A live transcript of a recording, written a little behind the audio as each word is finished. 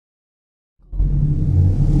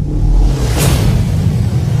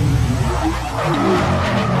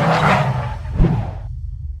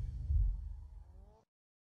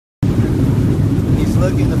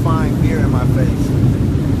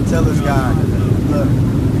Look,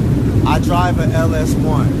 I drive a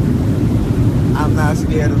LS1. I'm not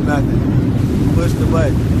scared of nothing. Push the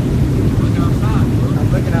button.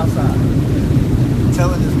 I'm looking outside. I'm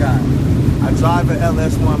telling this guy, I drive a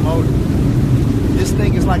LS1 motor. This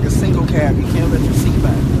thing is like a single cab. You can't let your seat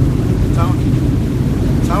back.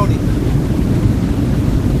 Tony.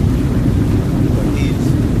 Look, he's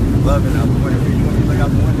loving out the window. You want me to look out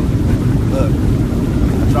the window? Look,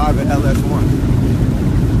 I drive an LS1.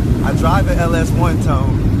 I drive an LS1,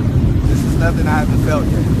 Tone. This is nothing I haven't felt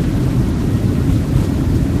yet.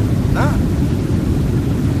 Nah.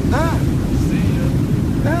 See ya.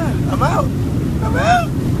 Nah, I'm out.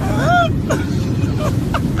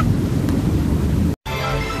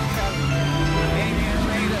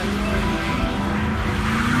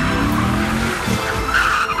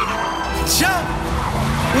 Jump!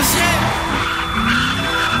 What's that?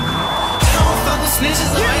 Don't fuck with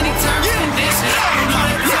snitches on any terms and conditions. All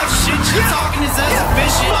that tough shit you talking is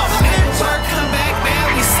insufficient. Paperwork come back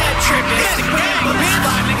bad, we set tripping. But bitch,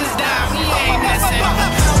 my niggas die, we ain't messing. Don't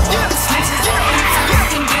fuck with snitches on any terms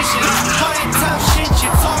and conditions. All that tough shit you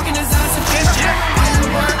talking is insufficient.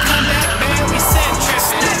 Paperwork come back bad, we set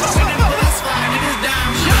tripping. When them bullets fly, niggas die,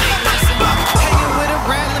 we ain't messing. Hanging with a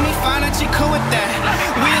rat, let me find out you cool with that.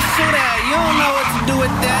 We'll shoot that, you don't know what to do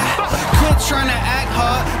with that. Quit trying to act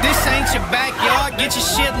hard, this ain't your backyard. Get your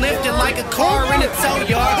shit lifted like a car in a tow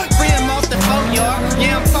yard. Free him off the boat yard,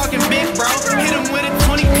 yeah I'm talking big bro. Hit him with a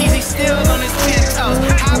 20 piece, he still on his 10 toes.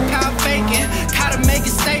 High power faking, gotta make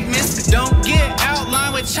a statement. Don't get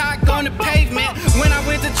outlined with chalk on the pavement. When I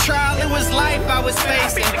went to trial, it was life I was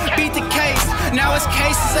facing. Beat the case, now it's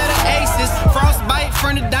cases of the aces. Frostbite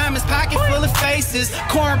from the diamonds, pocket full of faces.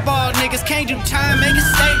 Cornball niggas can't do time, making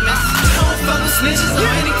statements. Don't fuck with snitches on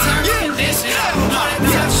any terms and conditions. All that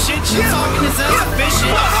tough shit you talking is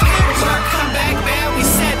insufficient. Paperwork come back bad, we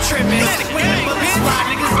set tripping. When the bullets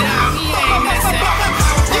fly, niggas die, we ain't messing. Don't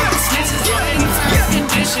fuck with snitches on any terms and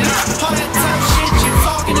conditions. All that tough shit you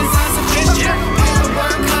talking is insufficient.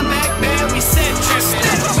 Paperwork come back bad, we set tripping.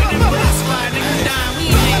 When the bullets fly, niggas die,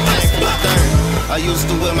 we ain't messing. I used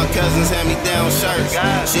to wear my cousins' hand-me-down shirts.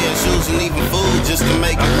 Share shoes and even food just to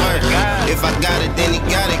make it work. If I got it, then he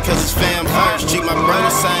got it, cause it's fam first. Treat my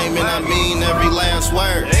brother same, and I mean every last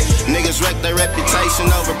word. Niggas wreck their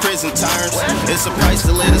reputation over prison terms. It's a price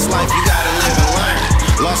to live this life, you gotta live and learn.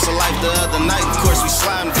 Lost a life the other night, of course we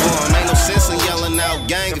sliding for him. Ain't no sense in yelling out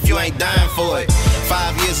gang if you ain't dying for it.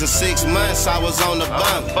 5 years and 6 months, I was on the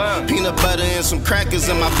bump. Peanut butter and some crackers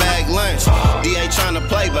in my bag lunch. DA tryna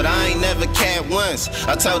play, but I ain't never cat once.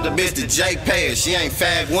 I told the bitch to J pay her, she ain't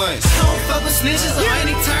fag once. Don't fuck with snitches on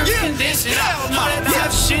any terms and conditions. All that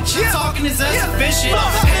tough shit you talking is insufficient.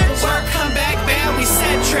 Paperwork come back bad, we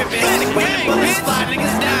set tripping. When the bullets fly,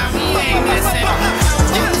 niggas die, we ain't messing. Don't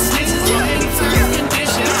fuck with snitches on any terms and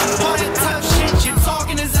conditions. All that tough shit you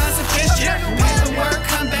talking is insufficient. Paperwork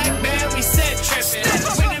come back bad, we set tripping.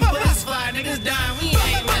 When the bullets fly, niggas die, we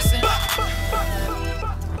ain't messing.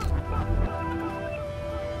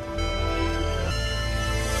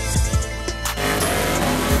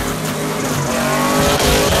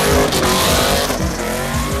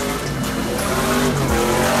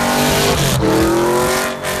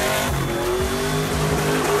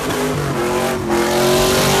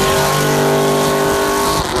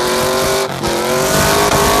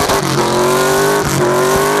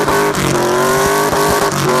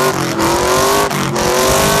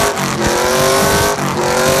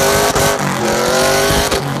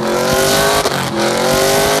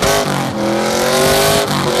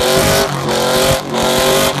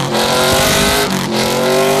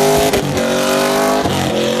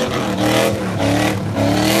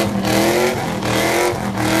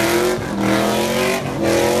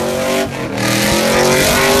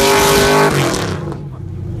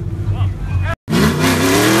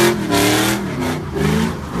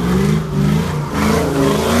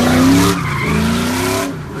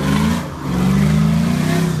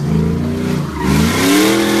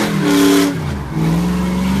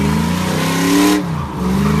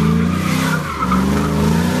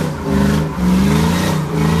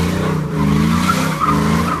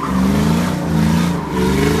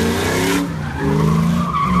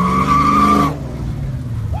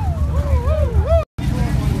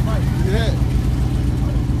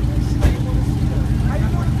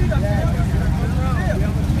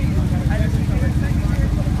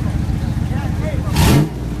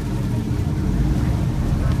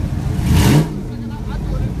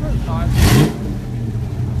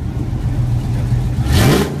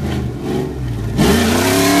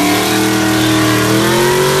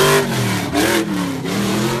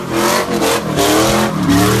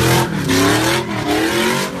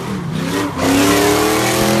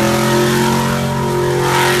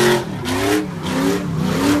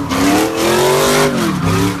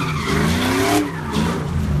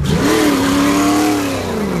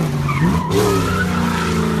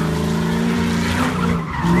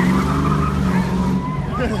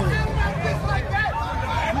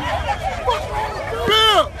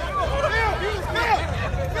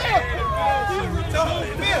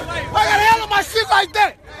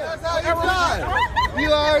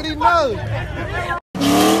 already know.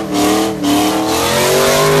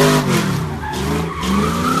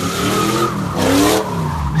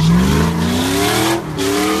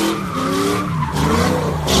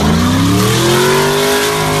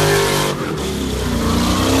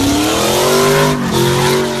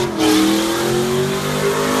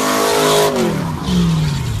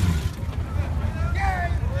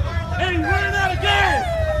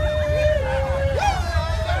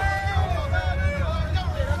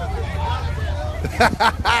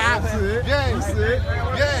 Gang, you see it?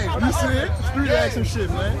 Gang, you see it? Street action shit,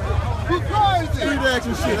 man. Who cars it? Street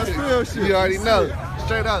action shit. That's real shit. You already know.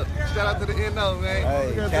 Straight up. Shout out to the NO,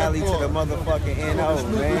 man. Hey, Cali to the motherfucking NO,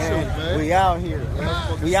 man. We out here.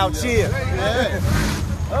 We out here.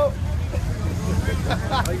 Oh.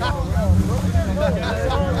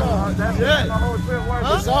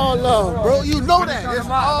 It's all love, bro. You know that. It's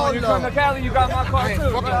all love. You come to Cali, you got my car too. Hey,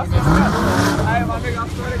 my nigga, I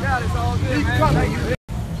swear to God, it's all good, man.